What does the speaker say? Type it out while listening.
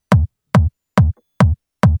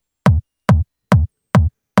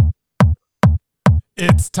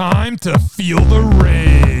It's time to feel the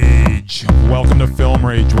rage. Welcome to Film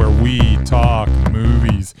Rage, where we talk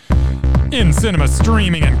movies. In cinema,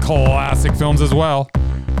 streaming, and classic films as well.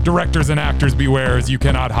 Directors and actors beware, as you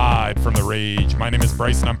cannot hide from the rage. My name is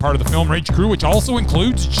Bryce, and I'm part of the Film Rage crew, which also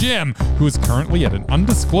includes Jim, who is currently at an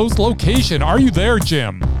undisclosed location. Are you there,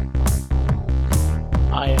 Jim?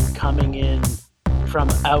 I am coming in from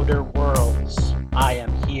outer worlds. I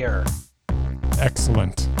am here.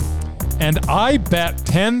 Excellent. And I bet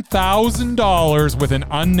 $10,000 with an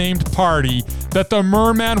unnamed party that the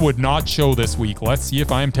Merman would not show this week. Let's see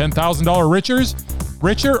if I am $10,000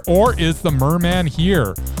 richer, or is the Merman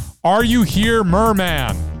here? Are you here,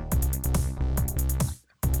 Merman?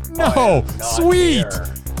 No, sweet.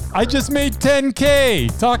 Here. I just made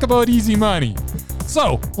 $10K. Talk about easy money.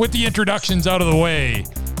 So, with the introductions out of the way,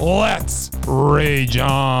 let's rage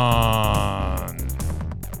on.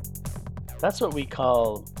 That's what we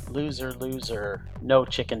call loser, no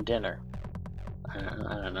chicken dinner. I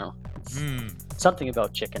don't know. Something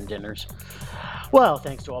about chicken dinners. Well,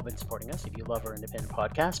 thanks to all been supporting us. If you love our independent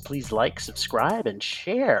podcast, please like, subscribe, and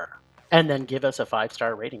share. And then give us a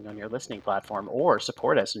 5-star rating on your listening platform, or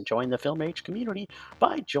support us and join the Film Rage community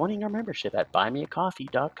by joining our membership at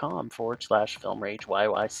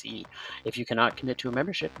buymeacoffee.com/FilmRageYYC. If you cannot commit to a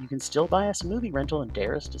membership, you can still buy us a movie rental and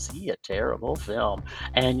dare us to see a terrible film.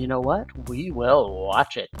 And you know what? We will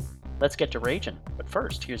watch it. Let's get to raging. But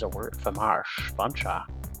first, here's a word from our sponsor.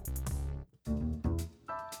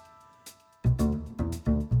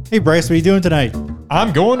 Hey Bryce, what are you doing tonight?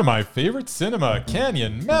 I'm going to my favorite cinema,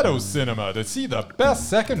 Canyon Meadows Cinema, to see the best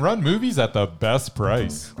second-run movies at the best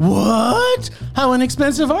price. What? How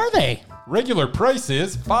inexpensive are they? Regular price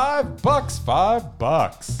is $5,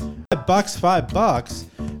 $5.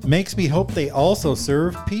 $5 makes me hope they also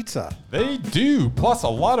serve pizza. They do, plus a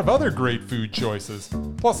lot of other great food choices.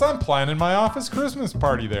 Plus, I'm planning my office Christmas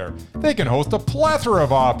party there. They can host a plethora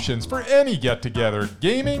of options for any get-together.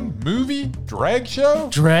 Gaming, movie, drag show.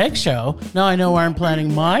 Drag show? Now I know where I'm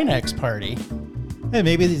planning my next party. Hey,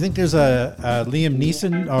 maybe you think there's a Liam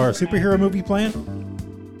Neeson or a superhero movie planned?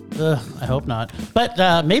 I hope not.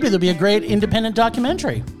 But maybe there'll be a great independent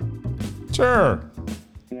documentary. Sure.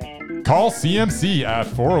 Call CMC at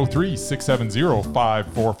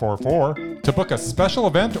 403-670-5444 to book a special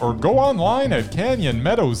event, or go online at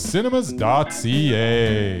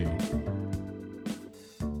canyonmeadowscinemas.ca.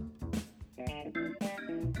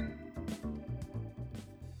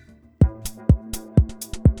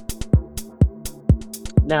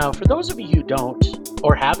 Now, for those of you who don't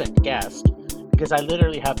or haven't guessed, because I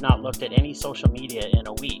literally have not looked at any social media in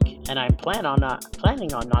a week, and I'm planning on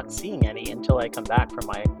not seeing any until I come back from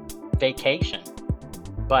my vacation.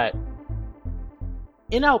 But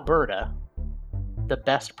in Alberta, the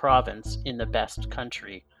best province in the best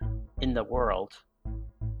country in the world,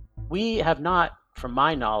 we have not, from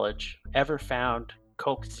my knowledge, ever found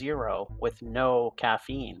Coke Zero with no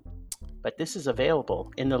caffeine. But this is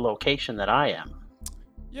available in the location that I am.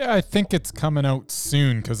 Yeah, I think it's coming out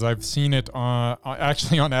soon, because I've seen it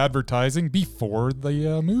actually on advertising before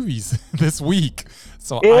the movies this week.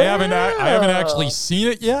 So yeah. I haven't actually seen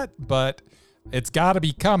it yet, but it's got to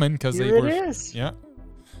be coming, because Here it is. Yeah,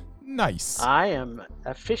 nice. I am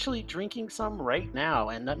officially drinking some right now,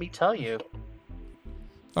 and let me tell you,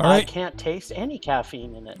 all right. I can't taste any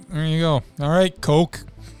caffeine in it. There you go. All right, Coke,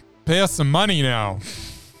 pay us some money now.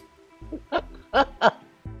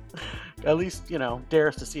 At least, dare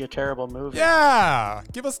us to see a terrible movie. Yeah,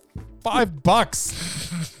 give us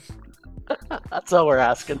 $5. That's all we're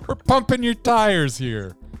asking. We're pumping your tires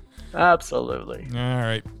here. Absolutely. All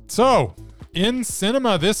right. So, in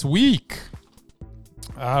cinema this week,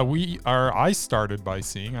 I started by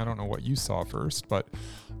seeing, I don't know what you saw first, but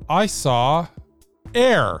I saw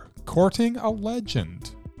Air, Courting a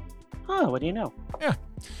Legend. Oh, what do you know? Yeah.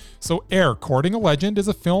 So Air, Courting a Legend is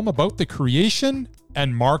a film about the creation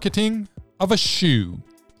and marketing of a shoe.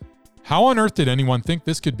 How on earth did anyone think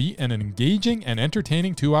this could be an engaging and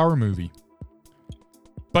entertaining 2-hour movie?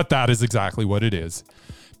 But that is exactly what it is.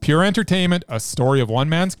 Pure entertainment, a story of one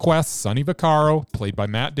man's quest, Sonny Vaccaro, played by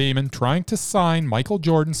Matt Damon, trying to sign Michael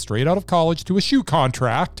Jordan straight out of college to a shoe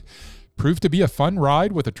contract, proved to be a fun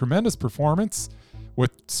ride with a tremendous performance,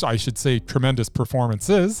 tremendous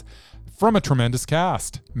performances, from a tremendous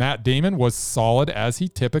cast. Matt Damon was solid, as he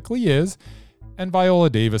typically is, and Viola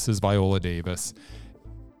Davis is Viola Davis.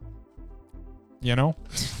 Yeah.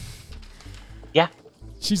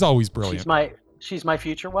 She's always brilliant. She's my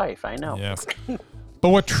future wife, I know. Yes. But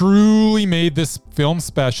what truly made this film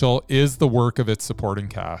special is the work of its supporting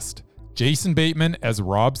cast. Jason Bateman as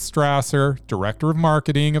Rob Strasser, Director of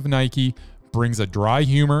Marketing of Nike, brings a dry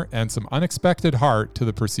humor and some unexpected heart to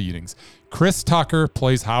the proceedings. Chris Tucker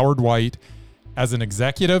plays Howard White as an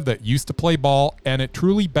executive that used to play ball, and it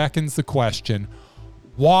truly beckons the question,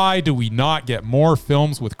 why do we not get more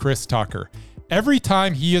films with Chris Tucker? Every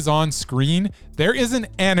time he is on screen, there is an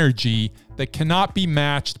energy that cannot be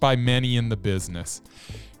matched by many in the business.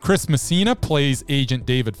 Chris Messina plays Agent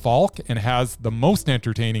David Falk and has the most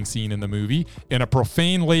entertaining scene in the movie in a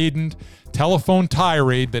profane-laden telephone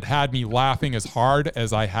tirade that had me laughing as hard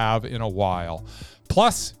as I have in a while.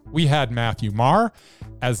 Plus, we had Matthew Marr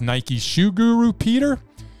as Nike's shoe guru Peter,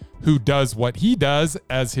 who does what he does,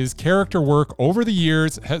 as his character work over the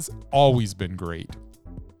years has always been great.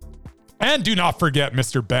 And do not forget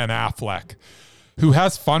Mr. Ben Affleck, who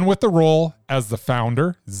has fun with the role as the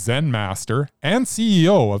founder, Zen master, and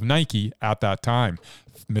CEO of Nike at that time,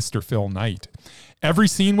 Mr. Phil Knight. Every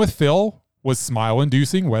scene with Phil was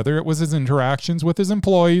smile-inducing, whether it was his interactions with his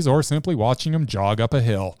employees or simply watching him jog up a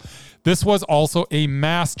hill. This was also a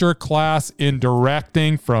master class in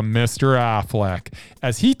directing from Mr. Affleck,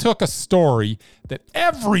 as he took a story that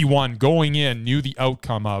everyone going in knew the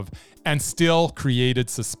outcome of and still created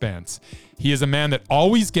suspense. He is a man that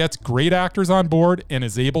always gets great actors on board and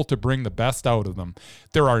is able to bring the best out of them.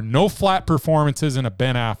 There are no flat performances in a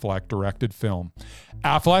Ben Affleck directed film.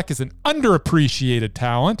 Affleck is an underappreciated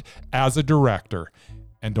talent as a director.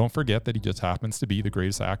 And don't forget that he just happens to be the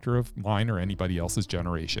greatest actor of mine or anybody else's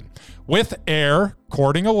generation. With Air,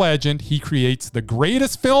 Courting a Legend, he creates the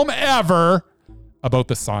greatest film ever about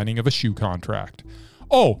the signing of a shoe contract.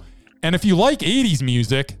 Oh, and if you like 80s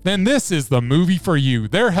music, then this is the movie for you.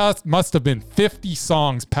 There must have been 50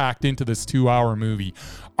 songs packed into this 2-hour movie.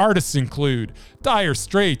 Artists include Dire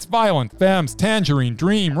Straits, Violent Femmes, Tangerine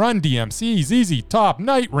Dream, Run DMC, ZZ Top,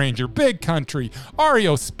 Night Ranger, Big Country,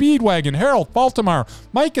 REO Speedwagon, Harold Faltermeyer,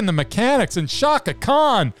 Mike and the Mechanics, and Shaka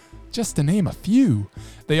Khan, just to name a few.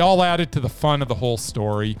 They all added to the fun of the whole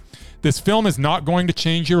story. This film is not going to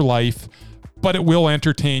change your life, but it will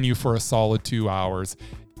entertain you for a solid 2 hours.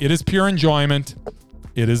 It is pure enjoyment.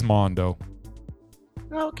 It is Mondo.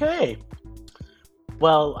 Okay.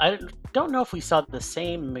 Well, I don't know if we saw the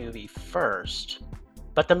same movie first,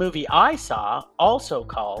 but the movie I saw, also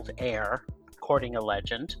called Air, Courting a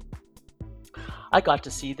Legend, I got to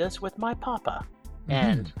see this with my papa,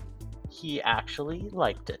 and he actually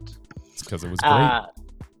liked it. It's because it was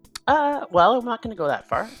great. Well, I'm not going to go that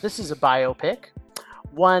far. This is a biopic,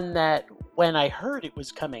 one that when I heard it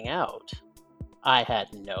was coming out, I had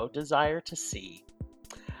no desire to see.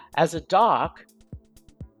 As a doc,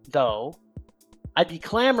 though, I'd be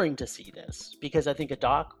clamoring to see this because I think a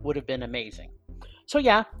doc would have been amazing. So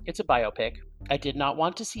yeah, it's a biopic. I did not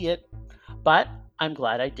want to see it, but I'm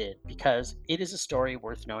glad I did because it is a story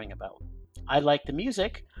worth knowing about. I like the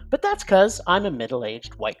music, but that's because I'm a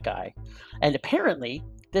middle-aged white guy. And apparently,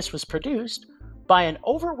 this was produced by an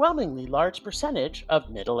overwhelmingly large percentage of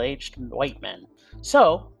middle-aged white men.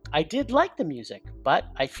 So, I did like the music, but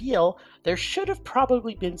I feel there should have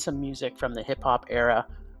probably been some music from the hip-hop era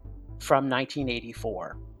from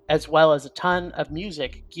 1984, as well as a ton of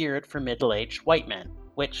music geared for middle-aged white men,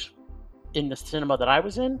 which, in the cinema that I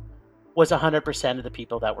was in, was 100% of the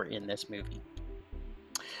people that were in this movie.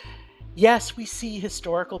 Yes, we see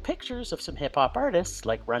historical pictures of some hip-hop artists,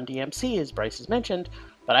 like Run DMC, as Bryce has mentioned,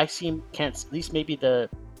 but can't, at least maybe the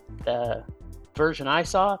version I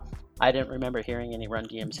saw, I didn't remember hearing any Run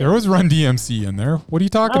DMC. There was Run DMC in there. What are you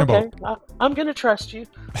talking about? I'm going to trust you,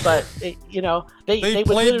 but they would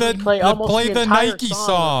played play almost the Nike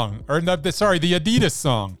song, or the Adidas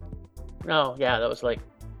song. No, yeah, that was like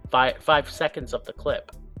 5 seconds of the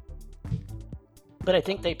clip. But I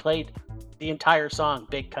think they played the entire song,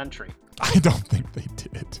 Big Country. I don't think they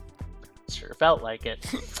did. Sure felt like it.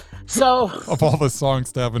 So of all the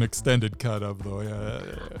songs to have an extended cut of, though,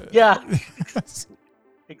 yeah.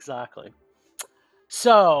 Exactly.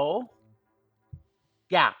 So,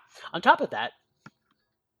 yeah. On top of that,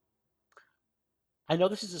 I know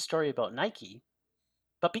this is a story about Nike,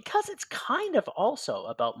 but because it's kind of also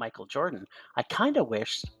about Michael Jordan, I kind of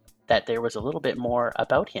wish that there was a little bit more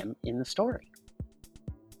about him in the story.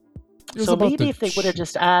 So maybe if they would have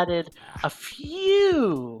just added a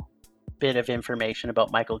few bit of information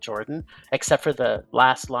about Michael Jordan, except for the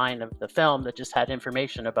last line of the film that just had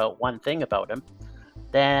information about one thing about him,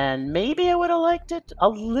 then maybe I would have liked it a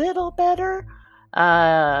little better.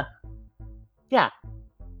 Yeah.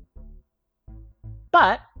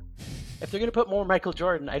 But if they're going to put more Michael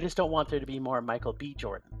Jordan, I just don't want there to be more Michael B.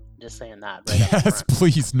 Jordan. Just saying that. Right. Yes,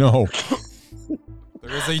 please, no.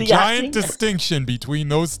 There is a giant distinction between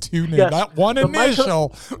those two names. Yes, that one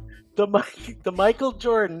initial. The Michael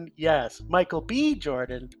Jordan, yes. Michael B.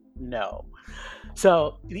 Jordan, No.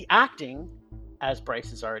 So the acting, as Bryce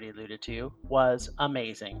has already alluded to, was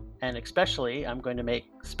amazing. And especially, I'm going to make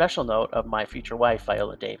special note of my future wife,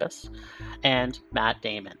 Viola Davis, and Matt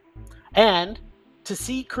Damon. And to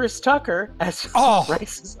see Chris Tucker, as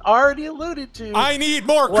Bryce has already alluded to, I need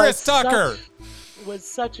more Chris Tucker. Was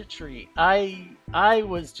such a treat. I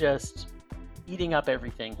was just eating up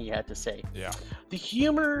everything he had to say. Yeah. The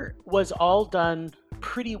humor was all done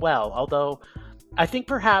pretty well, although I think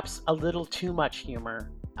perhaps a little too much humor.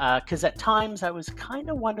 Because at times I was kind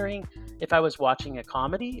of wondering if I was watching a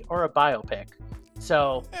comedy or a biopic.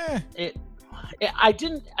 So I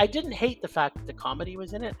didn't hate the fact that the comedy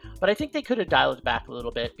was in it, but I think they could have dialed it back a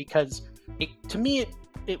little bit because to me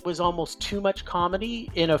it was almost too much comedy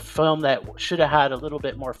in a film that should have had a little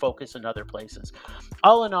bit more focus in other places.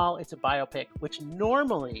 All in all, it's a biopic, which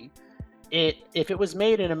normally if it was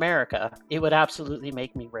made in America, it would absolutely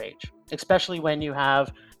make me rage, especially when you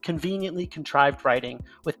have conveniently contrived writing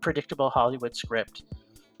with predictable Hollywood script.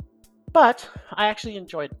 But I actually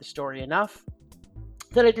enjoyed the story enough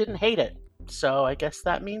that I didn't hate it. So I guess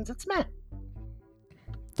that means it's meh.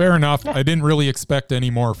 Fair enough. Yeah. I didn't really expect any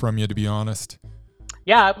more from you, to be honest.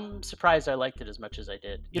 Yeah, I'm surprised I liked it as much as I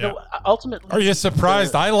did. You know, ultimately... Are you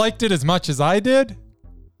surprised I liked it as much as I did?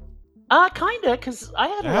 Kinda, because I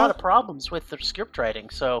had a lot of problems with the script writing,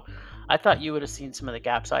 so I thought you would have seen some of the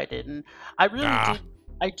gaps I did, and I really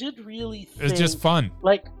did really think... It's just fun.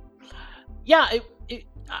 Like, yeah,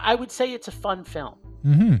 I would say it's a fun film.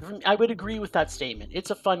 Mm-hmm. I would agree with that statement. It's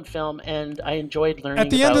a fun film, and I enjoyed learning. At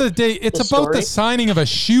the end of the day, it's about the signing of a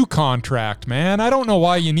shoe contract, man. I don't know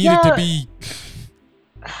why you need it to be...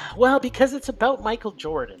 Well, because it's about Michael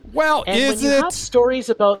Jordan. Well, and is when you it? have stories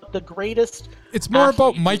about the greatest... It's more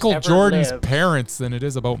about who's Michael ever Jordan's lived. parents than it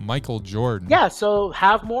is about Michael Jordan. Yeah, so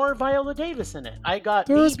have more Viola Davis in it. I got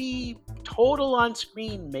maybe total on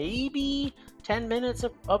screen, maybe 10 minutes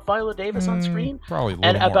of Viola Davis on screen. Probably a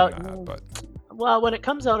little more than that, but... Well, when it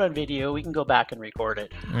comes out on video, we can go back and record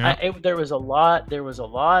it. Yeah. There was a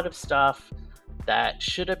lot of stuff that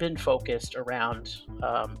should have been focused around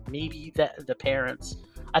maybe the parents.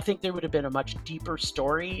 I think there would have been a much deeper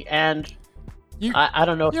story, and I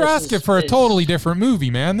don't know if you're asking for a totally different movie,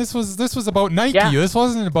 man. This was about Nike. Yeah. This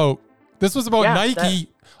was about Nike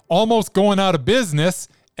almost going out of business,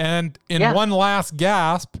 and in one last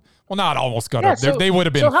gasp, well, not almost got out. They would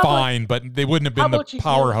have been fine, but they wouldn't have been the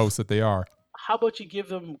powerhouse that they are. How about you give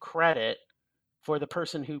them credit for the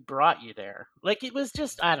person who brought you there? Like, it was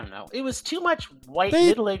just, I don't know. It was too much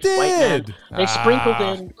middle-aged white men. They sprinkled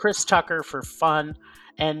in Chris Tucker for fun,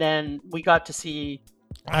 and then we got to see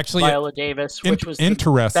Viola Davis, which was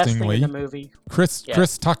interestingly, the best thing in the movie.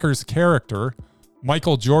 Chris Tucker's character,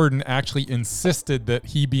 Michael Jordan, actually insisted that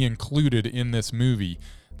he be included in this movie.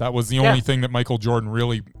 That was the only thing that Michael Jordan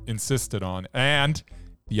really insisted on. And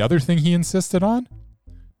the other thing he insisted on?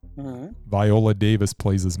 Viola Davis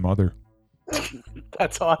plays his mother.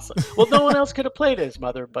 That's awesome. Well, no one else could have played his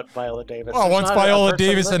mother but Viola Davis. Well, once Viola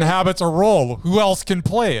Davis inhabits a role, who else can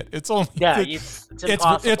play it? It's only it's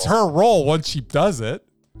impossible. It's her role once she does it.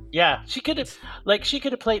 Yeah, she could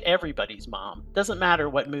have played everybody's mom. Doesn't matter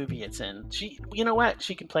what movie it's in. You know what?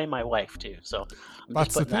 She can play my wife too. So I'm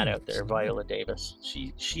just putting that out there. Viola Davis.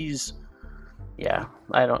 She's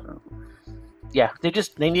I don't know. Yeah,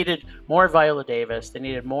 they needed more Viola Davis. They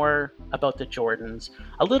needed more about the Jordans.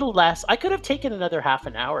 A little less. I could have taken another half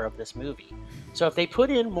an hour of this movie. So if they put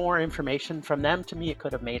in more information from them, to me, it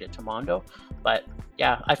could have made it to Mondo. But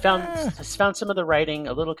yeah, I found some of the writing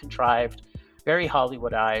a little contrived, very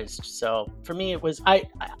Hollywoodized. So for me, it was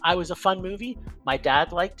I was a fun movie. My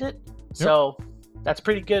dad liked it, so that's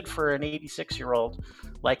pretty good for an 86-year-old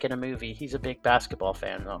liking a movie. He's a big basketball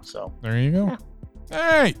fan though. So there you go. Yeah.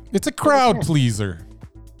 Hey, it's a crowd pleaser.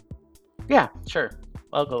 Yeah, sure.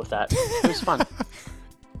 I'll go with that. It was fun.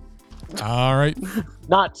 All right.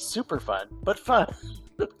 Not super fun, but fun.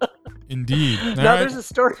 Indeed. Now there's a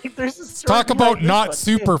story. Talk about not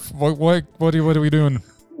super. What are we doing?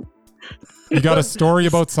 You got a story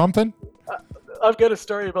about something? I've got a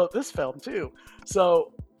story about this film too.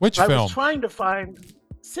 So which film? I was trying to find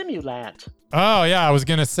Simulant. Oh yeah, I was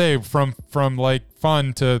gonna say from like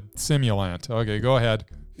fun to Simulant. Okay, go ahead.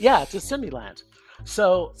 Yeah, to Simulant.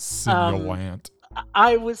 So Simulant.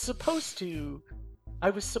 I was supposed to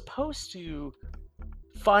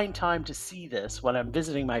find time to see this when I'm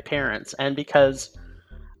visiting my parents, and because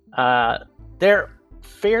they're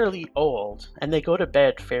fairly old and they go to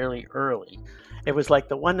bed fairly early. It was like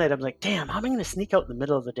the one night I'm like, damn, how am I going to sneak out in the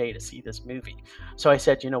middle of the day to see this movie? So I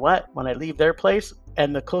said, you know what? When I leave their place,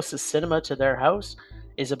 and the closest cinema to their house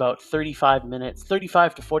is about 35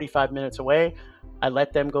 to 45 minutes away, I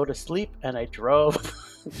let them go to sleep, and I drove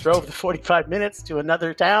the 45 minutes to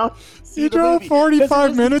another town. You drove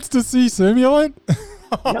 45 minutes to see Simulant?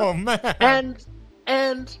 Oh, man.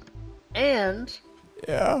 And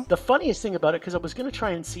yeah. The funniest thing about it, because I was going to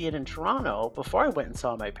try and see it in Toronto before I went and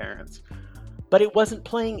saw my parents, but it wasn't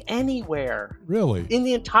playing anywhere. Really? In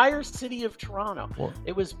the entire city of Toronto. What?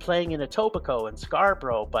 It was playing in Etobicoke and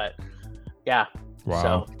Scarborough, but yeah. Wow.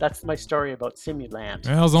 So that's my story about Simulant.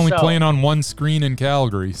 I was only playing on one screen in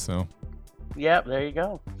Calgary, so. Yeah, there you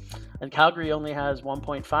go. And Calgary only has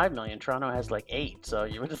 1.5 million. Toronto has like 8, so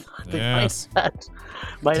you would have thought they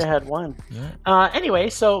might have had one. Yeah. Anyway,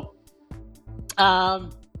 so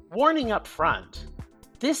warning up front,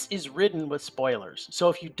 this is ridden with spoilers. So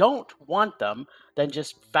if you don't want them, then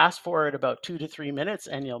just fast forward about 2 to 3 minutes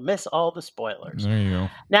and you'll miss all the spoilers. There you go.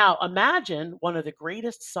 Now, imagine one of the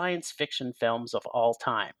greatest science fiction films of all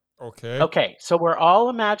time. Okay, so we're all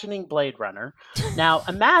imagining Blade Runner. Now,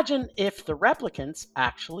 imagine if the replicants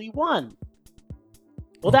actually won.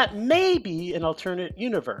 Well, that may be an alternate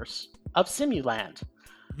universe of Simulant.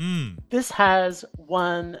 This has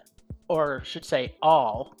one, or should say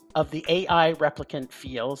all, of the AI replicant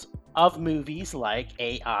feels of movies like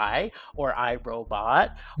AI or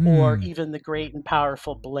iRobot or even the great and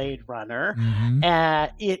powerful Blade Runner.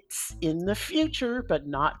 It's in the future, but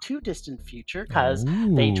not too distant future, because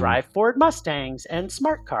they drive Ford Mustangs and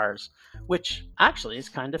smart cars, which actually is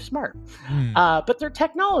kind of smart. But their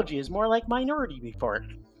technology is more like Minority Report.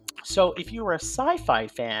 So if you were a sci-fi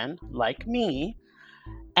fan like me,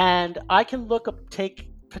 and I can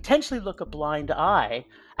potentially look a blind eye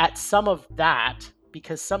at some of that,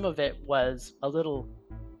 because some of it was a little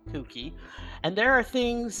kooky. And there are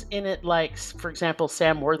things in it like, for example,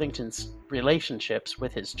 Sam Worthington's relationships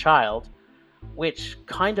with his child, which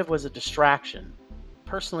kind of was a distraction.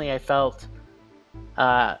 Personally, I felt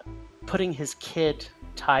putting his kid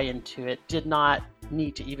tie into it did not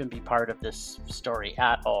need to even be part of this story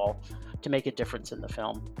at all to make a difference in the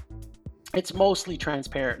film. It's mostly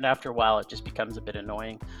transparent, and after a while it just becomes a bit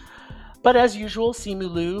annoying. But as usual,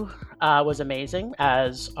 Simu Liu was amazing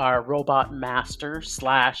as our robot master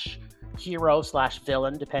 / hero /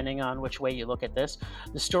 villain, depending on which way you look at this.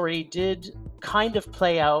 The story did kind of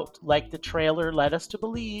play out like the trailer led us to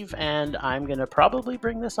believe, and I'm going to probably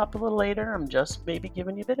bring this up a little later. I'm just maybe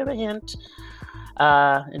giving you a bit of a hint.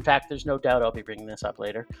 In fact, there's no doubt I'll be bringing this up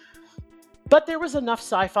later. But there was enough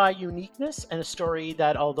sci-fi uniqueness and a story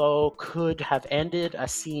that, although could have ended a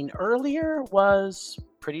scene earlier, was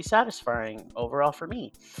pretty satisfying overall for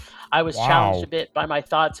me. I was challenged a bit by my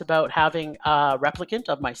thoughts about having a replicant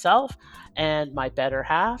of myself and my better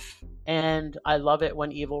half, and I love it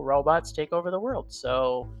when evil robots take over the world.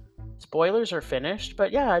 So spoilers are finished,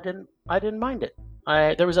 but yeah, I didn't mind it.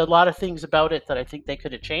 There was a lot of things about it that I think they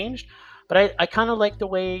could have changed, but I kind of like the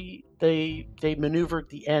way they maneuvered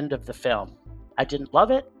the end of the film. I didn't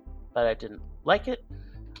love it, but I didn't like it.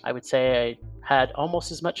 I would say I had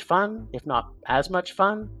almost as much fun, if not as much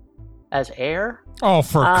fun, as Air. Oh,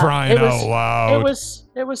 for crying out loud.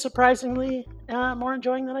 It was surprisingly more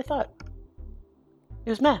enjoying than I thought. It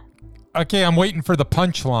was meh. Okay, I'm waiting for the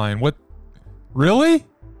punchline. What? Really?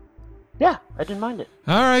 Yeah, I didn't mind it.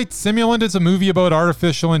 All right, Simulant is a movie about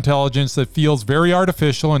artificial intelligence that feels very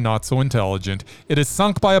artificial and not so intelligent. It is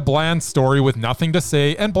sunk by a bland story with nothing to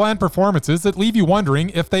say and bland performances that leave you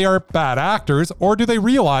wondering if they are bad actors or do they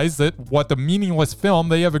realize that what the meaningless film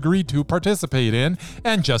they have agreed to participate in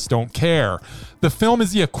and just don't care. The film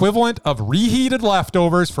is the equivalent of reheated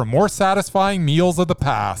leftovers from more satisfying meals of the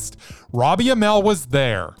past. Robbie Amell was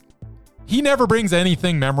there. He never brings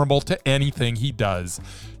anything memorable to anything he does.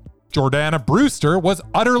 Jordana Brewster was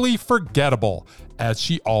utterly forgettable, as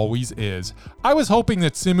she always is. I was hoping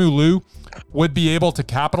that Simu Liu would be able to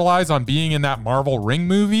capitalize on being in that Marvel Ring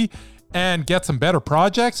movie and get some better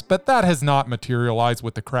projects, but that has not materialized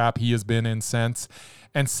with the crap he has been in since.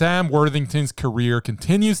 And Sam Worthington's career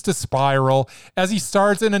continues to spiral as he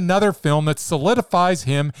stars in another film that solidifies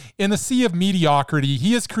him in the sea of mediocrity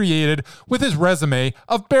he has created with his resume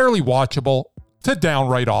of barely watchable to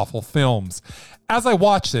downright awful films. As I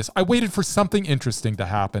watched this, I waited for something interesting to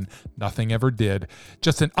happen. Nothing ever did.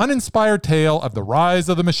 Just an uninspired tale of the rise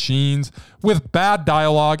of the machines with bad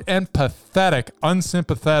dialogue and pathetic,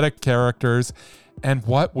 unsympathetic characters. And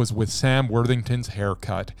what was with Sam Worthington's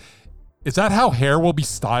haircut? Is that how hair will be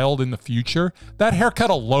styled in the future? That haircut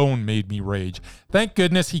alone made me rage. Thank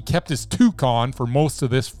goodness he kept his toque on for most of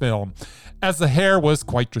this film, as the hair was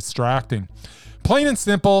quite distracting. Plain and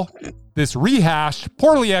simple, this rehashed,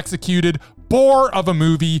 poorly executed bore of a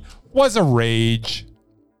movie was a rage.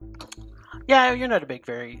 Yeah, you're not a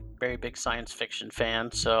very big science fiction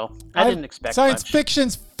fan, so I didn't expect science much.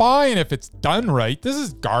 fiction's fine if it's done right. This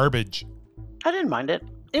is garbage. I didn't mind it.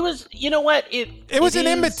 It was, you know what? It was an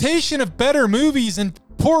imitation of better movies and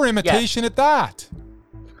poor imitation at that.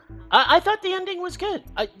 I thought the ending was good.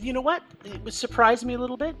 You know what? It was surprised me a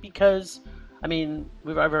little bit because, I mean,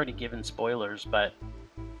 I've already given spoilers, but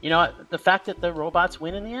you know, the fact that the robots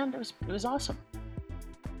win in the end, it was awesome.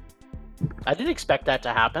 I didn't expect that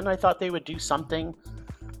to happen. I thought they would do something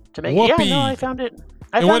to make Whoopee. Yeah, no, I found it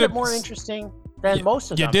more interesting than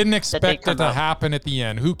most of them. You didn't expect it to happen at the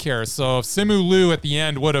end. Who cares? So if Simu Liu at the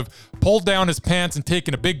end would have pulled down his pants and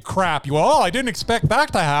taken a big crap, I didn't expect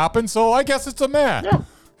that to happen, so I guess it's a man. Yeah.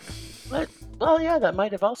 Well, yeah, that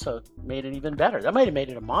might have also made it even better. That might have made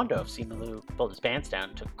it a Mondo if Simu Liu pulled his pants down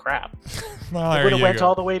and took a crap. Well, I would have went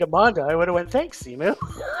all the way to Mondo. I would have went, thanks, Simu.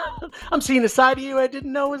 I'm seeing a side of you I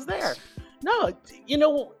didn't know was there. No, you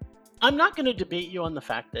know, I'm not going to debate you on the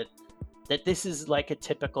fact that this is like a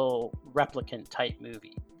typical replicant type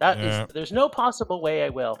movie. There's no possible way I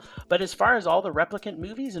will. But as far as all the replicant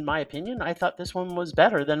movies, in my opinion, I thought this one was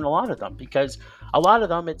better than a lot of them because a lot of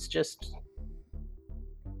them, it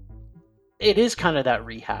is kind of that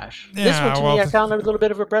rehash. Yeah, this one to me, I found a little bit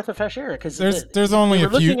of a breath of fresh air because there's only a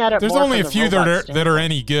few. There's only a few that are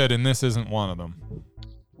any good, and this isn't one of them.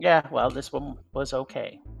 Yeah, well, this one was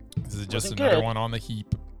okay. This is just another one on the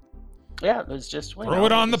heap. Yeah, it was just throw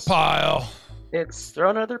it on the pile. It's throw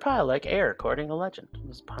another pile like Air, Courting a Legend. It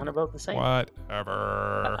was kind of about the same.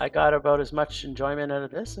 Whatever. I got about as much enjoyment out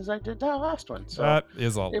of this as I did that last one. So that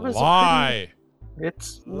is a lie.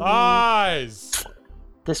 It's lies.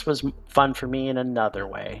 This was fun for me in another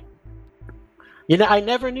way. You know, I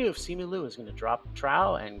never knew if Simu Liu was going to drop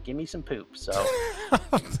trow and give me some poop. So.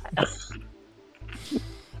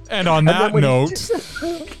 And on that note.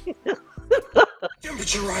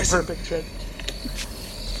 Temperature rising. Perfect trend.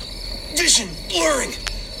 Vision blurring.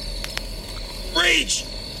 Rage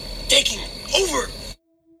taking over.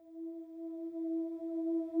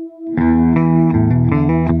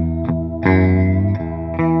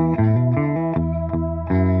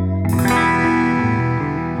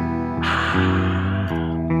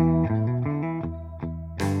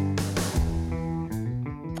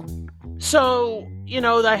 So, you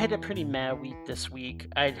know, I had a pretty meh week this week.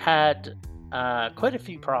 I'd had quite a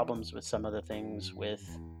few problems with some of the things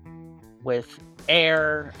with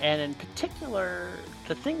Air, and in particular,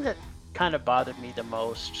 the thing that kind of bothered me the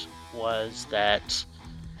most was that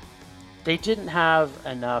they didn't have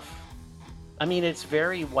enough. I mean, it's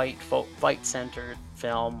very white-centered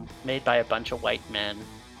film made by a bunch of white men,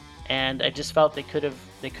 and I just felt they could have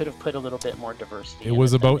put a little bit more diversity. It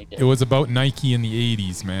was about Nike in the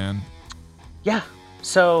 80s, man. Yeah.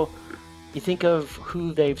 So you think of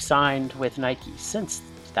who they've signed with Nike since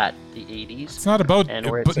the 80s. It's not about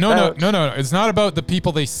no. It's not about the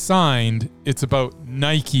people they signed. It's about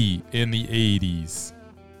Nike in the 80s.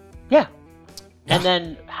 Yeah. And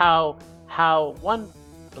then how one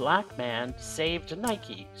black man saved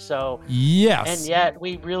Nike. So yes. And yet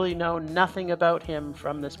we really know nothing about him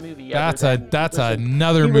from this movie. That's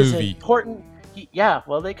another movie. Important.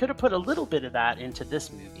 Well, they could have put a little bit of that into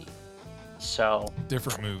this movie. So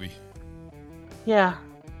different movie. Yeah,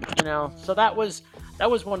 you know. So that was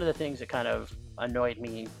one of the things that kind of annoyed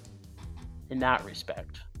me in that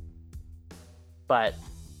respect. But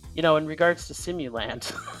you know, in regards to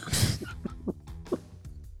Simuland,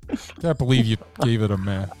 can't believe you gave it a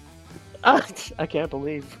meh. I can't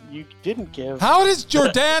believe you didn't give. How does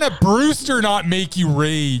Jordana Brewster not make you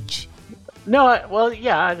rage? No,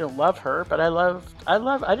 I don't love her, but I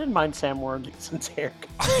didn't mind Sam Worthington's hair.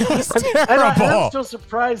 I'm still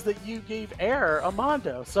surprised that you gave Air a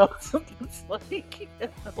Mondo. So it's like,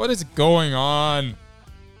 what is going on?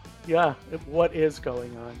 Yeah, what is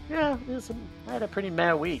going on? Yeah, I had a pretty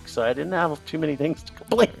mad week, so I didn't have too many things to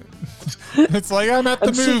complain. It's like I'm at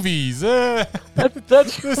the movies.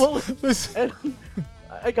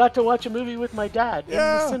 I got to watch a movie with my dad in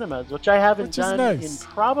the cinemas, which I haven't done in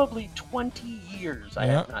probably 20 years. I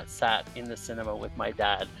have not sat in the cinema with my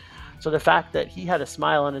dad. So the fact that he had a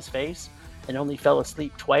smile on his face and only fell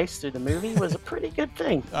asleep twice through the movie was a pretty good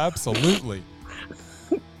thing. Absolutely.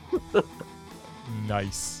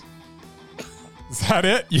 Nice. Is that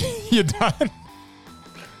it? You done?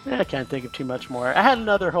 I can't think of too much more. I had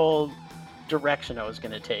another whole direction I was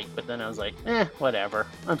going to take, but then I was like, whatever.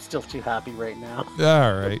 I'm still too happy right now.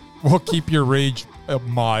 All right. We'll keep your rage a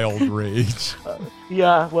mild rage.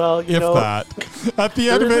 Yeah, well, you know. That. At the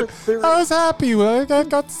end of it, I was happy. I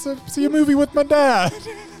got to see a movie with my dad.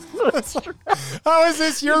 How is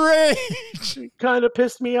this your rage? Kind of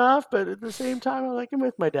pissed me off, but at the same time, I'm like, I'm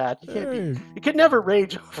with my dad. You could never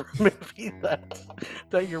rage over a movie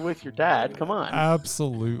that you're with your dad. Come on.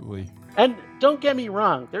 Absolutely. And don't get me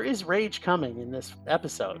wrong, there is rage coming in this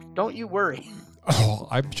episode. Don't you worry. Oh,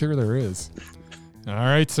 I'm sure there is. All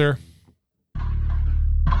right, sir.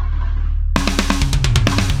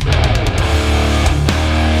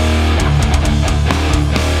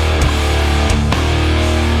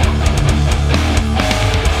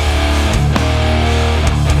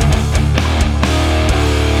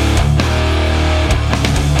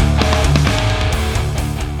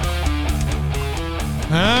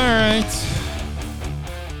 All right.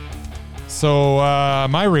 So,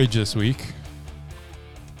 my rage this week.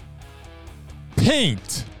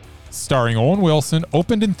 Paint, starring Owen Wilson,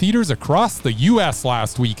 opened in theaters across the U.S.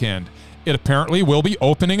 last weekend. It apparently will be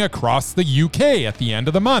opening across the U.K. at the end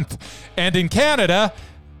of the month. And in Canada,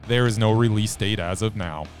 there is no release date as of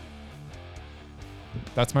now.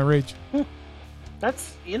 That's my rage.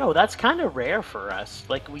 That's kind of rare for us.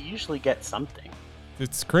 Like, we usually get something.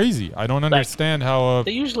 It's crazy. I don't understand how...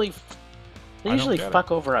 They usually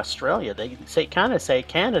fuck over Australia. They say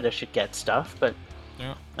Canada should get stuff, but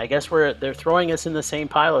yeah. I guess they're throwing us in the same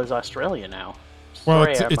pile as Australia now. Well,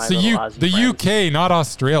 Sorry, it's the UK, not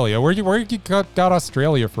Australia. Where you got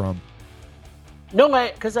Australia from? No,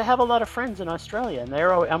 because I have a lot of friends in Australia, and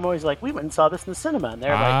I'm always like, we went and saw this in the cinema, and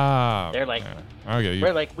they're like, okay,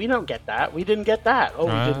 we're like, we don't get that. We didn't get that. Oh,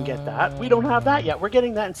 we didn't get that. We don't have that yet. We're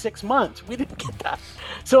getting that in 6 months. We didn't get that.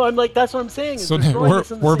 So I'm like, that's what I'm saying. So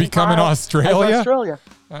we're becoming Australia.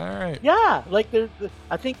 All right. Yeah, like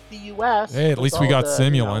I think the U.S. Hey, at least we got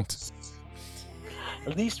Simulant.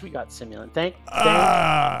 At least we got Simulant. Thank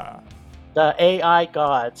the AI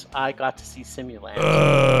gods. I got to see Simulant.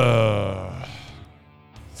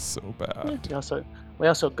 So bad. We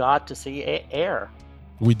also got to see Air.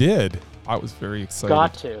 We did. I was very excited.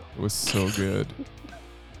 Got to. It was so good.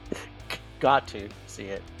 Got to see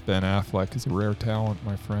it. Ben Affleck is a rare talent,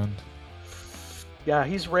 my friend. Yeah,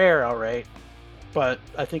 he's rare, all right. But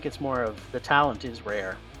I think it's more of the talent is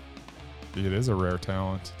rare. It is a rare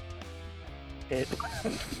talent.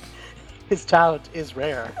 His talent is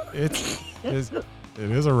rare. It is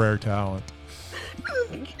a rare talent.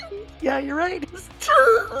 Yeah, you're right. His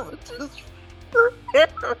talent is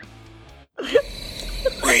rare.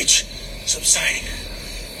 Rage subsiding.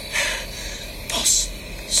 Pulse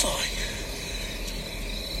slowing.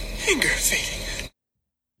 Anger fading.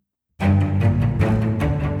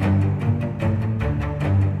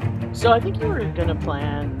 So I think you were gonna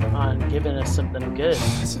plan on giving us something good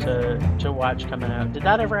to watch coming out. Did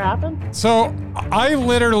that ever happen? So I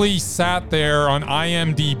literally sat there on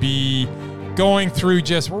IMDb going through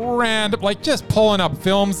just random, like just pulling up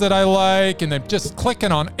films that I like and then just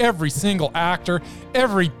clicking on every single actor,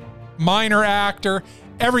 every minor actor,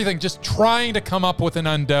 everything, just trying to come up with an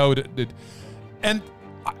undoubted. And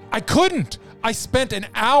I couldn't. I spent an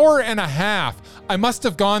hour and a half. I must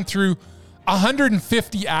have gone through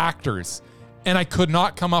 150 actors and I could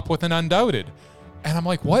not come up with an undoubted. And I'm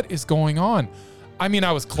like, what is going on? I mean,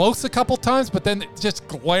 I was close a couple times, but then just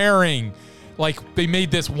glaring. Like they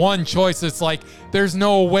made this one choice. It's like, there's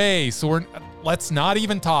no way. So let's not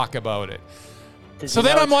even talk about it. So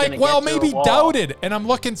then I'm like, well, maybe doubted. And I'm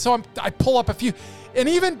looking, so I pull up a few, and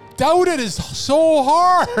even doubted is so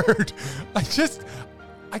hard.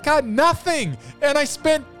 I got nothing. And I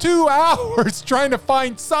spent 2 hours trying to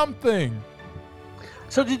find something.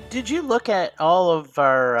 So did you look at all of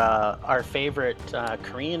our favorite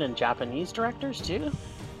Korean and Japanese directors too?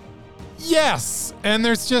 Yes, and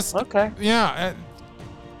there's just okay. Yeah,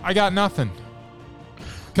 I got nothing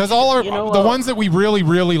because the ones that we really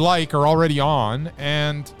really like are already on,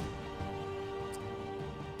 and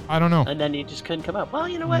I don't know. And then you just couldn't come up. Well,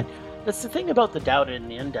 you know what? That's the thing about the doubted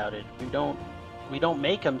and the undoubted. We don't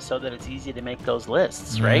make them so that it's easy to make those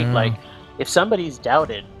lists, right? Yeah. Like if somebody's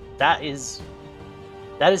doubted, that is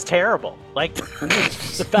terrible. Like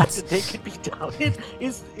the fact that they could be doubted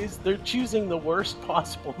is they're choosing the worst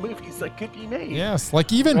possible movies that could be made. Yes,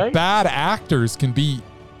 like even bad actors can be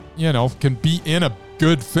in a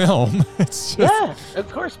good film. It's just, yeah, of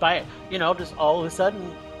course. Just all of a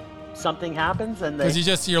sudden something happens and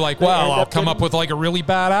because you're like, well, I'll come up with like a really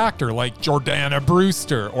bad actor like Jordana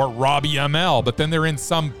Brewster or Robbie Amell, but then they're in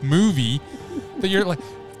some movie that you're like.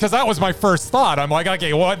 Because that was my first thought. I'm like,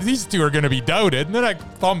 okay, well, these two are going to be doubted. And then I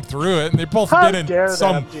thumbed through it, and they both been in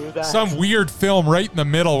some weird film right in the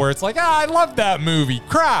middle where it's like, I love that movie.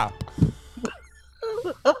 Crap.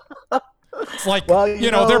 It's like,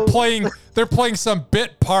 they're playing some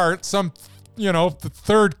bit part, the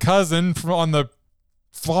third cousin on the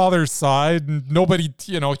father's side, and nobody,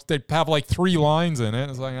 they have like 3 lines in it.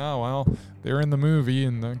 It's like, oh well, they're in the movie,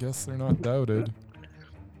 and I guess they're not doubted.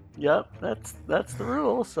 Yep, that's the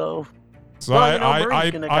rule. So Well,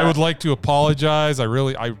 Murray's gonna I go. would like to apologize.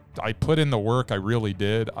 I put in the work. I really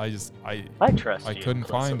did. I trust you. couldn't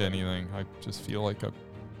find implicitly. anything. I just feel like I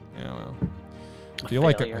A feel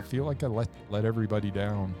like failure. I feel like I let everybody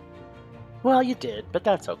down. Well, you did, but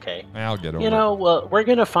that's okay. I'll get over You know, well, we're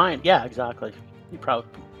gonna find. Yeah, exactly. You probably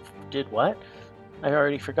did what? I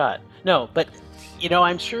already forgot. No, but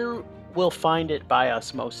I'm sure we'll find it by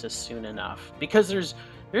osmosis soon enough, because there's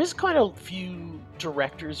quite a few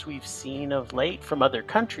directors we've seen of late from other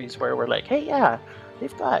countries where we're like, hey, yeah,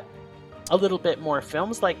 they've got a little bit more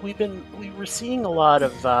films. Like we were seeing a lot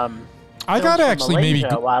of. I films gotta from actually Malaysia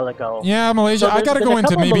maybe a while ago. Yeah, Malaysia. So I there's gotta been go a into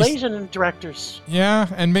couple maybe. Malaysian directors. Yeah,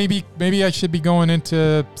 and maybe I should be going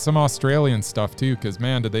into some Australian stuff too, because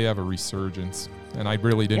man, did they have a resurgence? And I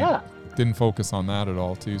really didn't focus on that at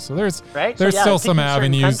all too. So there's Right? there's So, yeah, still I'm some thinking certain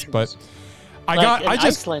avenues, countries. but Like in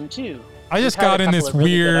Iceland too. I just We've had got a in this couple of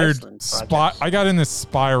really good weird Iceland spot. projects. I got in this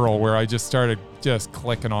spiral where I just started just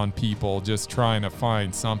clicking on people, just trying to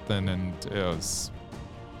find something, and it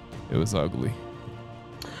was ugly.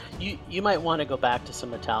 You might want to go back to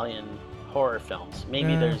some Italian horror films.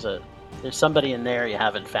 Maybe Yeah. there's somebody in there you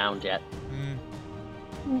haven't found yet.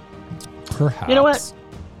 Perhaps. You know what?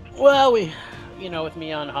 Well, with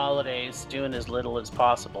me on holidays, doing as little as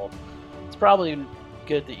possible, it's probably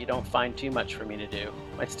good that you don't find too much for me to do.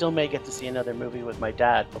 I still may get to see another movie with my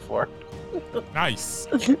dad before. Nice.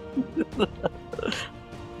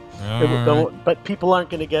 But people aren't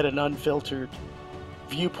going to get an unfiltered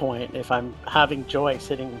viewpoint if I'm having joy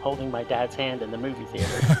holding my dad's hand in the movie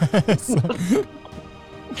theater.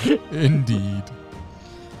 Indeed.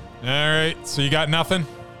 All right. So you got nothing?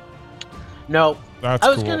 No, That's I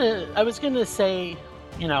was cool. gonna say,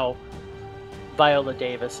 Viola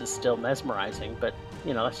Davis is still mesmerizing, but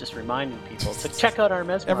that's just reminding people to check out our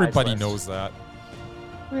mesmerized Everybody list. knows that.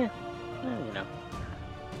 Yeah,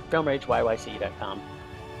 FilmRageYYC.com.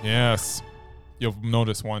 Yes. You'll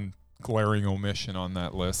notice one glaring omission on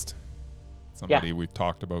that list. Somebody we've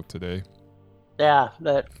talked about today. Yeah,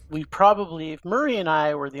 that we probably, if Murray and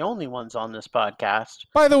I were the only ones on this podcast,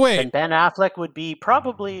 By the way, then Ben Affleck would be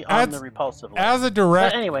probably on As- the repulsive list. as a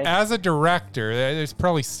But anyway. director, there's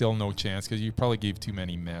probably still no chance because you probably gave too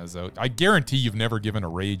many mez out. I guarantee you've never given a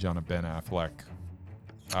rage on a Ben Affleck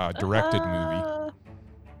directed movie.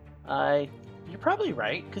 You're probably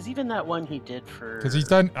right, because even that one he did for... Because he's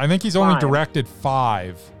done, I think he's only Prime. directed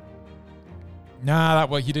 5.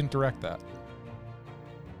 He didn't direct that.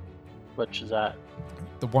 Which is that?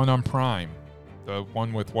 The one on Prime. The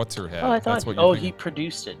one with what's her head. Oh, I thought. That's what you're thinking. He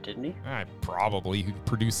produced it, didn't he? Probably. He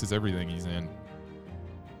produces everything he's in.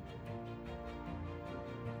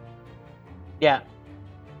 Yeah,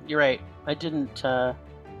 you're right. I didn't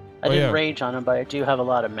rage on him, but I do have a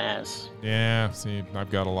lot of Maz. Yeah, see,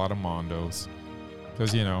 I've got a lot of Mondos.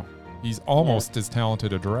 Because, he's almost as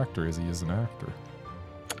talented a director as he is an actor.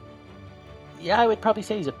 Yeah, I would probably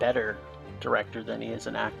say he's a better director than he is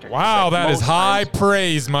an actor. Wow, Like, that is most high times-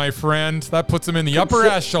 praise, my friend. That puts him in the upper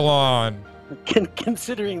echelon.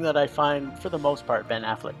 Considering that I find, for the most part, Ben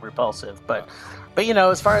Affleck repulsive, but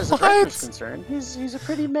as far as the director's concerned, he's a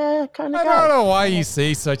pretty meh kind of I guy. don't know why you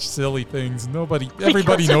say such silly things.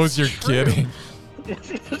 Everybody knows you're it's true. kidding.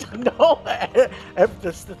 No,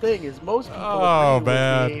 that's the thing is most people Oh, agree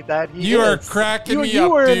man. with me that he You are is. cracking me You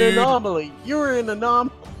up, were dude. an anomaly. You were an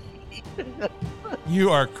anomaly.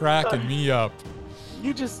 You are cracking me up.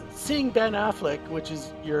 You just seeing Ben Affleck, which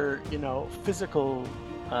is your physical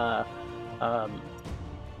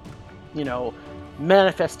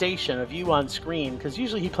manifestation of you on screen, because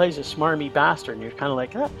usually he plays a smarmy bastard and you're kind of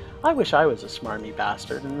like, I wish I was a smarmy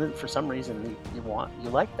bastard, and then for some reason you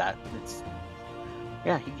like that.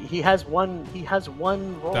 He has one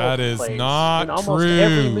role That he is plays not in almost true.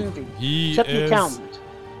 every movie He except The is- Accountant.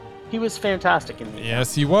 He was fantastic in The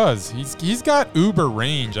Yes, he was. He's got uber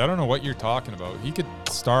range. I don't know what you're talking about. He could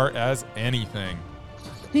star as anything.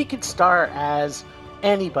 He could star as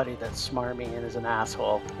anybody that's smarmy and is an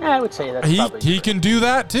asshole. Yeah, I would say that's probably He true. can do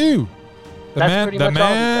that too. That's pretty much all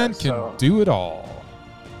he man does, can so. do it all.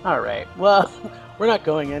 All right. Well, we're not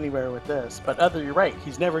going anywhere with this, but you're right.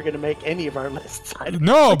 He's never going to make any of our lists.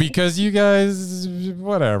 No, because you guys,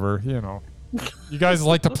 whatever, You guys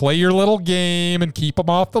like to play your little game and keep them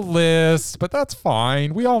off the list, but that's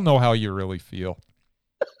fine. We all know how you really feel.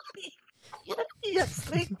 Yes,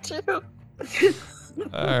 they do.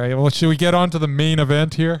 All right, well, should we get on to the main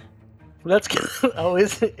event here? Let's go. Oh,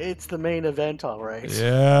 it's the main event, all right.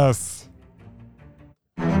 Yes.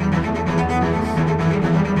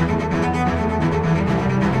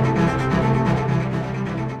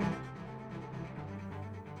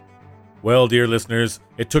 Well, dear listeners,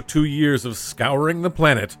 it took 2 years of scouring the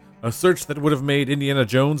planet, a search that would have made Indiana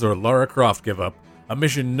Jones or Lara Croft give up, a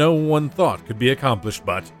mission no one thought could be accomplished,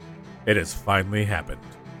 but it has finally happened.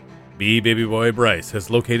 B Baby Boy Bryce has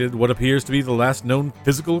located what appears to be the last known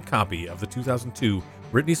physical copy of the 2002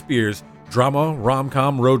 Britney Spears drama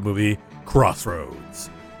rom-com road movie, Crossroads.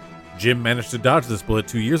 Jim managed to dodge this bullet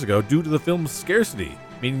 2 years ago due to the film's scarcity,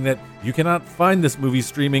 meaning that you cannot find this movie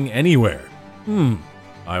streaming anywhere.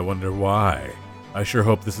 I wonder why. I sure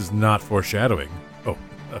hope this is not foreshadowing. Oh,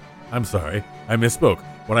 I'm sorry, I misspoke.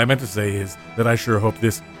 What I meant to say is that I sure hope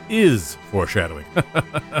this is foreshadowing.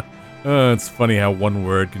 It's funny how one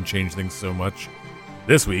word can change things so much.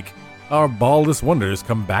 This week, our ballless wonders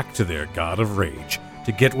come back to their god of rage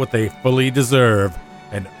to get what they fully deserve,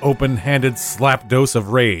 an open-handed slap dose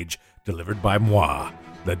of rage delivered by moi,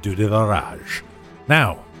 the Duc de la Rage.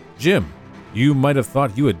 Now, Jim, you might have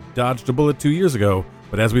thought you had dodged a bullet 2 years ago,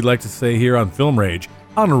 but as we'd like to say here on Film Rage,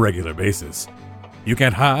 on a regular basis, you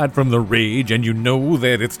can't hide from the rage and you know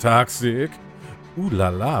that it's toxic. Ooh la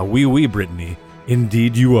la, wee wee, Brittany.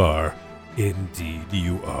 Indeed you are. Indeed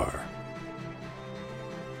you are.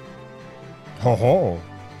 Ho ho.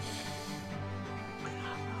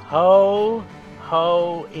 Ho,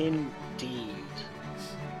 ho, indeed.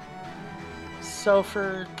 So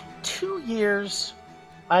for 2 years,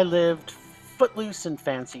 I lived footloose and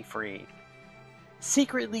fancy-free,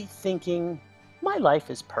 secretly thinking my life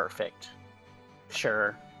is perfect.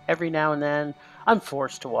 Sure, every now and then, I'm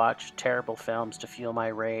forced to watch terrible films to fuel my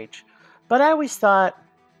rage, but I always thought,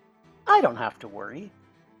 I don't have to worry.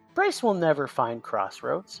 Bryce will never find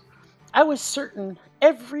Crossroads. I was certain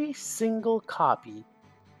every single copy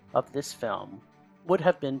of this film would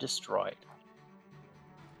have been destroyed.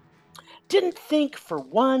 Didn't think for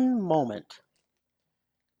one moment.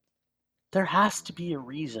 There has to be a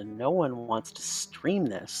reason no one wants to stream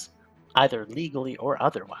this, either legally or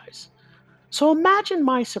otherwise. So imagine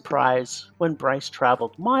my surprise when Bryce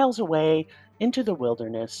traveled miles away into the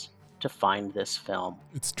wilderness to find this film.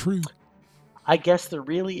 It's true. I guess there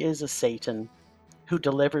really is a Satan who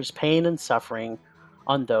delivers pain and suffering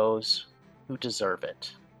on those who deserve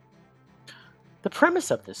it. The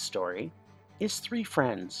premise of this story is 3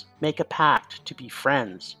 friends make a pact to be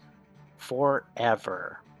friends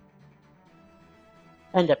forever.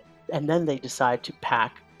 And then they decide to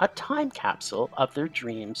pack a time capsule of their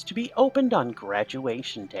dreams to be opened on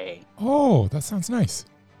graduation day. Oh, that sounds nice.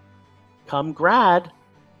 Come grad,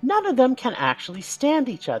 none of them can actually stand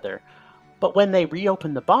each other. But when they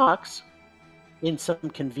reopen the box, in some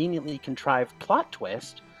conveniently contrived plot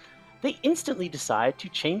twist, they instantly decide to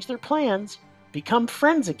change their plans, become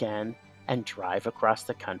friends again, and drive across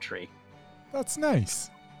the country. That's nice.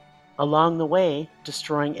 Along the way,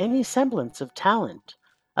 destroying any semblance of talent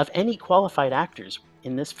of any qualified actors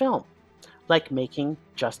in this film, like making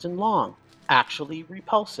Justin Long actually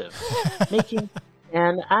repulsive, making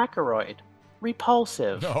Anne Aykroyd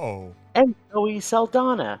repulsive, No. and Zoe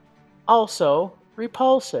Saldana also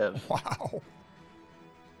repulsive. Wow.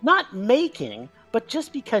 Not making, but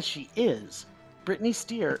just because she is, Britney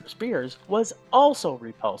Spears was also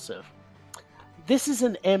repulsive. This is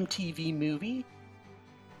an MTV movie,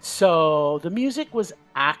 so the music was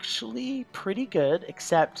actually pretty good,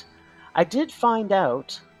 except I did find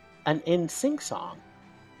out an NSYNC song.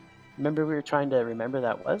 Remember we were trying to remember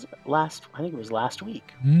that was I think it was last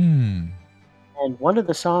week. Hmm. And one of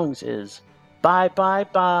the songs is Bye Bye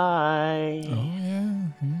Bye. Oh, yeah.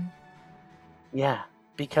 Yeah,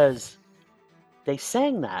 because they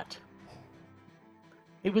sang that.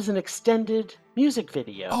 It was an extended music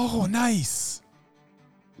video. Oh, nice.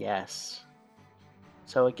 Yes.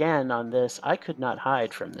 So again, on this, I could not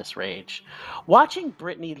hide from this rage. Watching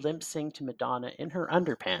Britney limp sync to Madonna in her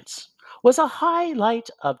underpants was a highlight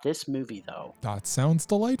of this movie, though. That sounds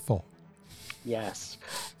delightful. Yes.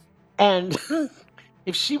 And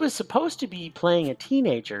if she was supposed to be playing a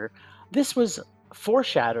teenager, this was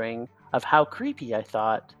foreshadowing of how creepy I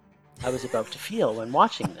thought I was about to feel when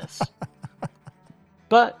watching this.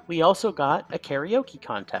 But we also got a karaoke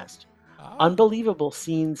contest, unbelievable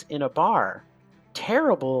scenes in a bar,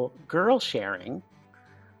 terrible girl sharing,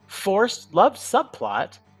 forced love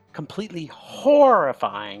subplot, completely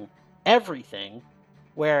horrifying everything,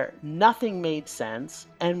 where nothing made sense,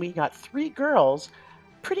 and we got 3 girls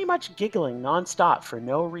pretty much giggling nonstop for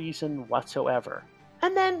no reason whatsoever.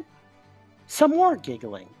 And then some more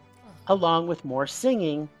giggling, along with more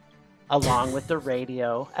singing, along with the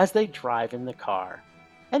radio as they drive in the car.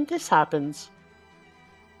 And this happens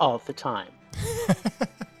all the time.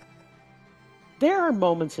 There are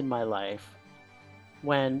moments in my life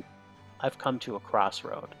when I've come to a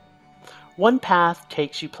crossroad, One path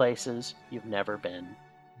takes you places you've never been,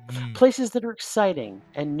 Mm. places that are exciting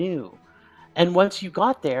and new. And once you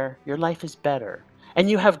got there, your life is better. And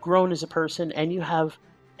you have grown as a person, and you have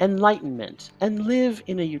enlightenment and live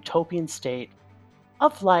in a utopian state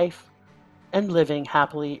of life and living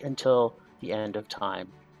happily until the end of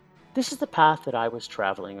time. This is the path that I was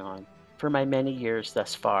traveling on for my many years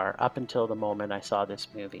thus far, up until the moment I saw this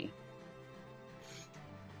movie.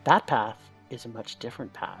 That path is a much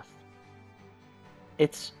different path.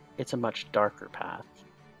 It's a much darker path.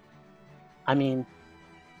 I mean,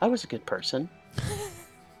 I was a good person.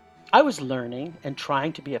 I was learning and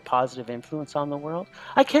trying to be a positive influence on the world.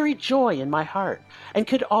 I carried joy in my heart and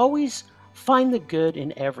could always find the good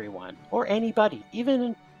in everyone or anybody, even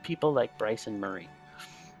in people like Bryson Murray,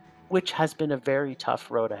 which has been a very tough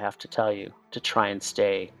road, I have to tell you, to try and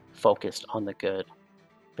stay focused on the good.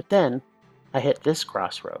 But then I hit this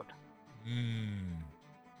crossroad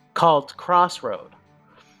called Crossroad.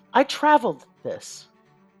 I traveled this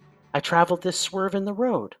swerve in the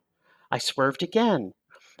road. I swerved again.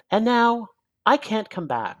 And now I can't come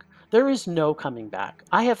back. There is no coming back.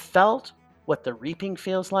 I have felt what the reaping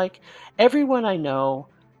feels like. Everyone I know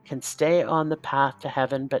can stay on the path to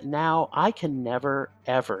heaven, but now I can never,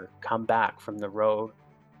 ever come back from the road,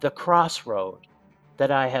 the crossroad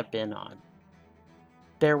that I have been on.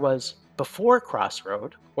 There was before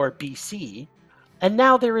Crossroad, or BC, and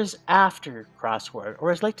now there is after Crossroad,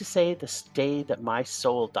 or as I like to say, the day that my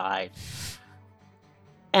soul died.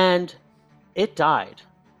 And it died.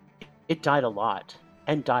 It died a lot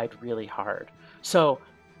and died really hard. So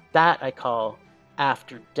that I call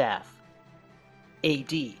after death.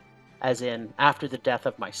 AD, as in after the death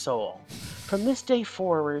of my soul. From this day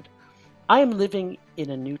forward, I am living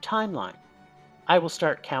in a new timeline. I will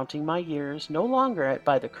start counting my years no longer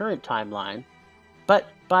by the current timeline, but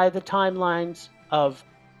by the timelines of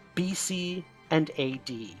BC and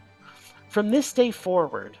AD. From this day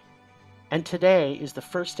forward, and today is the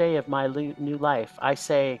first day of my new life, I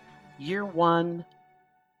say year 1,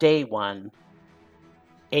 day 1,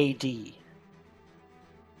 AD.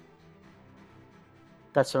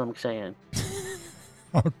 That's what I'm saying.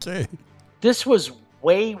 Okay. This was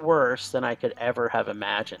way worse than I could ever have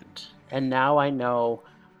imagined. And now I know.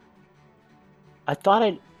 I thought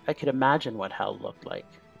I could imagine what hell looked like.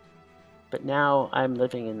 But now I'm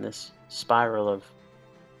living in this spiral of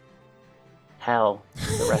hell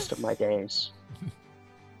for the rest of my days.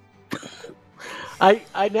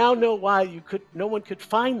 I now know why no one could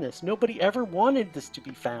find this. Nobody ever wanted this to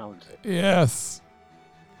be found. Yes.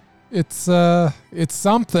 It's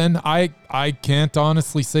something. I can't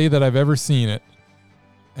honestly say that I've ever seen it.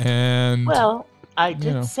 And Well, I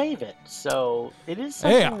did save it, so it is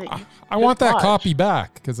hey, something that you I want that watch. copy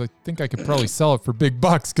back because I think I could probably sell it for big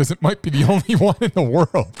bucks because it might be the only one in the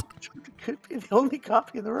world. It could be the only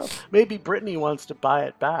copy in the world. Maybe Brittany wants to buy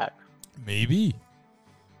it back. Maybe.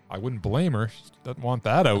 I wouldn't blame her. She doesn't want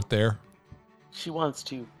that out there. She wants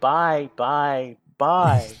to buy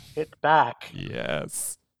it back.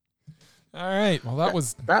 Yes. All right. Well, that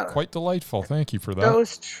was that- quite delightful. Thank you for that.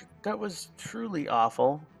 That was truly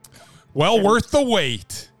awful. Well, worth the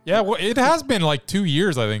wait. Yeah, well, it has been like 2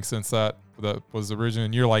 years, I think, since that was original.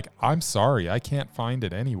 And you're like, I'm sorry, I can't find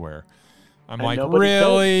it anywhere. I'm And like, nobody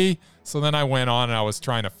really? So then I went on and I was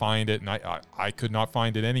trying to find it, and I could not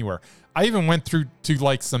find it anywhere. I even went through to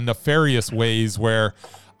like some nefarious ways where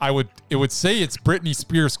it would say it's Britney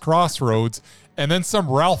Spears Crossroads, and then some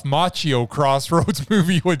Ralph Macchio Crossroads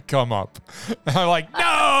movie would come up. And I'm like,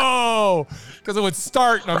 no! Because it would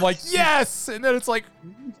start, and I'm like, yes! And then it's like,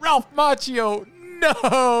 Ralph Macchio,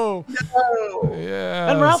 no! No.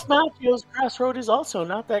 Yeah. And Ralph Macchio's Crossroad is also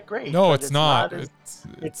not that great. No, but it's not.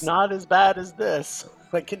 It's not as bad as this.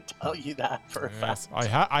 I can tell you that for a fact.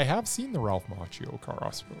 I have seen the Ralph Macchio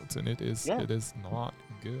Crossroads, and it is not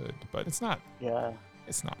good, but it's not. Yeah.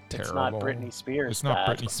 It's not terrible. It's not Britney Spears. It's not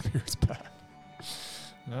bad. Britney Spears bad.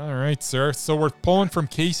 All right, sir. So we're pulling from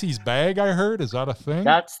Casey's bag, I heard. Is that a thing?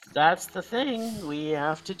 That's the thing. We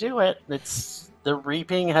have to do it. The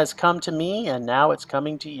reaping has come to me, and now it's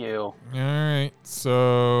coming to you. All right.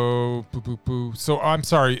 So, So I'm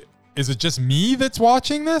sorry. Is it just me that's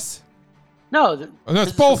watching this? No, No, this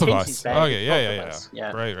it's is both from of Casey's us. bag. Okay, It's both of yeah.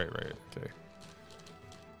 us. Right. Okay.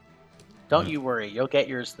 Don't you worry. You'll get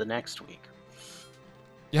yours the next week.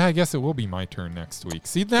 Yeah, I guess it will be my turn next week.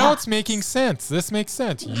 See, now it's making sense. This makes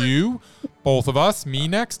sense. You, both of us, me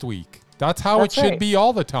next week. That's how That's it should right. be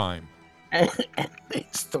all the time. And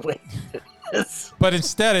it's the way it is. But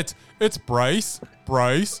instead, it's Bryce,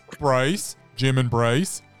 Jim and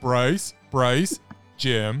Bryce,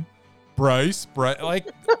 Jim, Bryce. Like,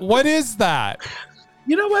 what is that?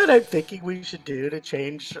 You know what I'm thinking we should do to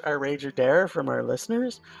change our Rage or Dare from our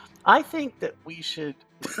listeners? I think that we should.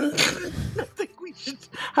 I think we should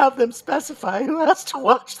have them specify who has to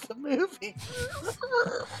watch the movie.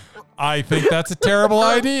 I think that's a terrible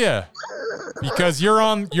idea because you're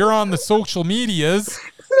on the social medias,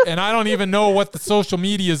 and I don't even know what the social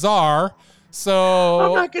medias are. So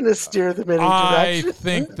I'm not going to steer them in any I direction.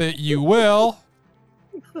 think that you will.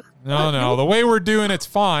 No, the way we're doing it's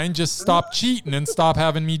fine. Just stop cheating and stop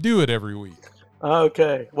having me do it every week.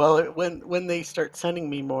 Okay. Well, when they start sending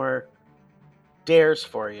me more dares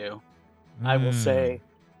for you, I will say,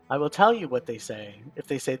 I will tell you what they say. If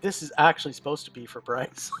they say this is actually supposed to be for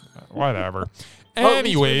Bryce. Whatever. Well, at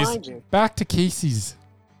least Anyways, remind you. back to Casey's.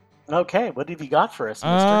 Okay, what have you got for us,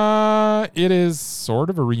 mister? It is sort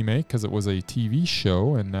of a remake because it was a TV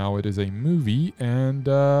show and now it is a movie. And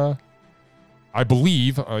I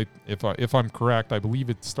believe, if I'm correct, I believe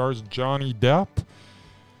it stars Johnny Depp.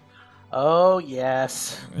 Oh,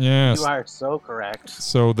 yes. Yes. You are so correct.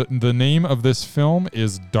 So the name of this film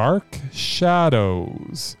is Dark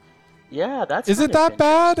Shadows. Yeah, that's Is it kind of that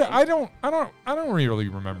bad? interesting. I don't really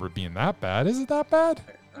remember it being that bad. Is it that bad?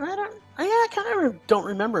 I kind of don't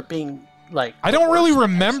remember it being like. I don't really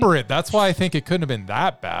remember it. That's why I think it couldn't have been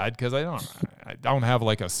that bad because I don't have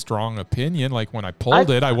like a strong opinion. Like when I pulled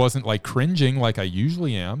it, I wasn't like cringing like I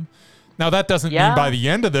usually am. Now that doesn't mean by the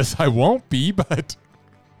end of this I won't be, but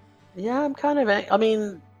yeah, I'm kind of. I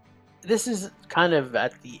mean, this is kind of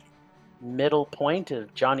at the middle point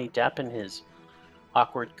of Johnny Depp and his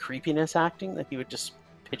awkward creepiness acting that he would just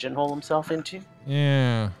pigeonhole himself into.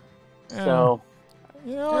 yeah. So,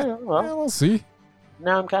 You know, we'll see.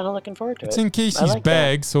 now I'm kind of looking forward to it. It's in Casey's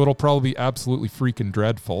bag, so it'll probably be absolutely freaking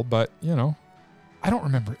dreadful. But you know, I don't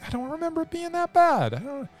remember it being that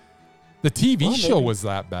bad. The TV show was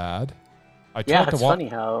that bad. It's funny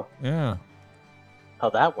how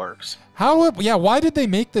that works. Why did they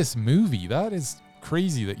make this movie? That is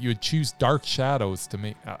crazy that you would choose Dark Shadows to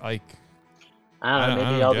make like. I don't know.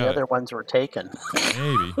 Maybe all the other ones were taken.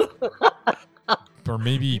 Maybe. Or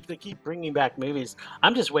maybe They keep bringing back movies.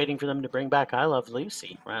 I'm just waiting for them to bring back I Love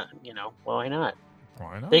Lucy. You know, why not?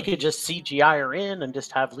 Why not? They could just CGI her in and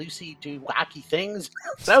just have Lucy do wacky things.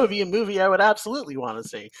 That would be a movie I would absolutely want to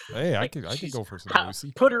see. Hey, Like, I could go for some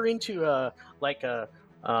Lucy. Put her into a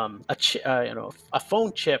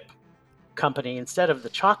phone chip company instead of the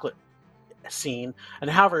chocolate scene, and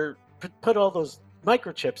have her put all those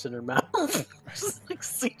microchips in her mouth. Just like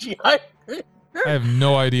CGI. I have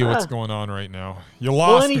no idea what's going on right now. You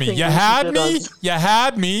lost me. anything You Lucy had did me. on- You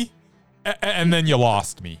had me. And then you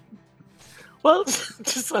lost me. Well,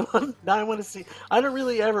 just now I want to see. I don't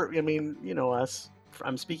really ever. I mean, you know us.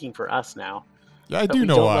 I'm speaking for us now. Yeah, I But do we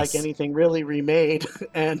know don't us. like anything really remade,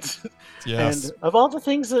 and Yes. and of all the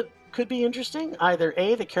things that could be interesting, either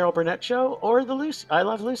the Carol Burnett show or the Lucy. I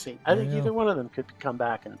Love Lucy. I think Yeah. either one of them could come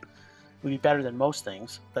back and would be better than most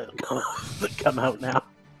things that come out now.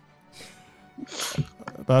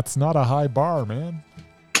 That's not a high bar, man.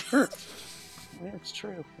 Yeah, it's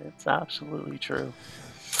true. It's absolutely true.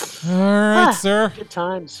 All right, sir. Good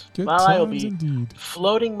times. Good Well, I will times be indeed.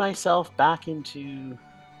 floating myself back into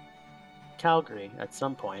Calgary at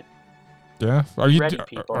some point. Yeah. Ready,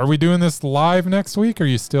 people. Are we doing this live next week? Or are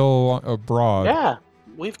you still abroad? Yeah,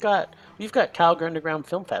 we've got Calgary Underground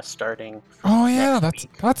Film Fest starting. Oh yeah, next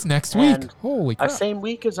week. that's next week. And Holy Our crap. same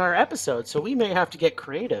week as our episode, so we may have to get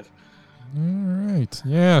creative. All right.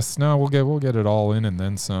 Yes. No, we'll get it all in and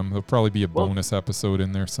then some. There'll probably be a Well- bonus episode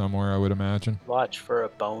in there somewhere, I would imagine. Watch for a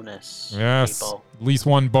bonus. Yes. People. At least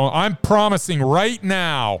one I'm promising right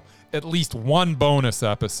now at least one bonus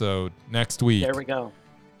episode next week. There we go.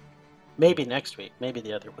 Maybe next week. Maybe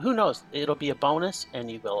the other. Who knows? It'll be a bonus, and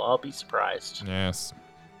you will all be surprised. Yes.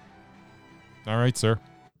 All right, sir.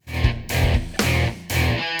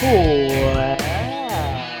 Wow.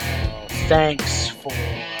 Thanks for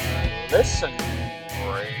listening.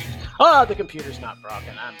 Oh, the computer's not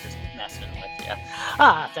broken. I'm just messing with you.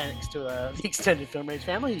 Thanks to the extended Film Rage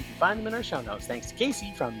family. You can find them in our show notes. Thanks to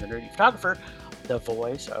Casey from The Nerdy Photographer, the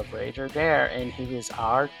voice of Rage or Dare, and who is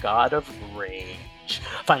our god of rage.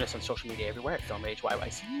 Find us on social media everywhere at Film Rage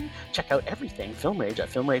YYC. Check out everything Film Rage at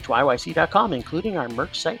filmrageyyc.com, including our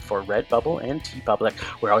merch site for Redbubble and TeePublic.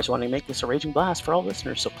 We're always wanting to make this a raging blast for all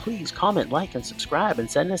listeners, so please comment, like, and subscribe, and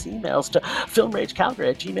send us emails to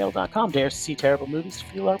filmragecalgary@gmail.com. Dare to see terrible movies to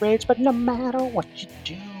fuel our rage, but no matter what you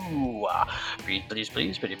do, please,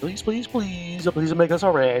 please make us a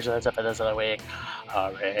rage. That's it for this other week.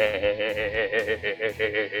 A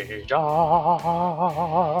rage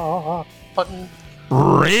button.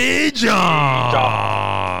 Rage on!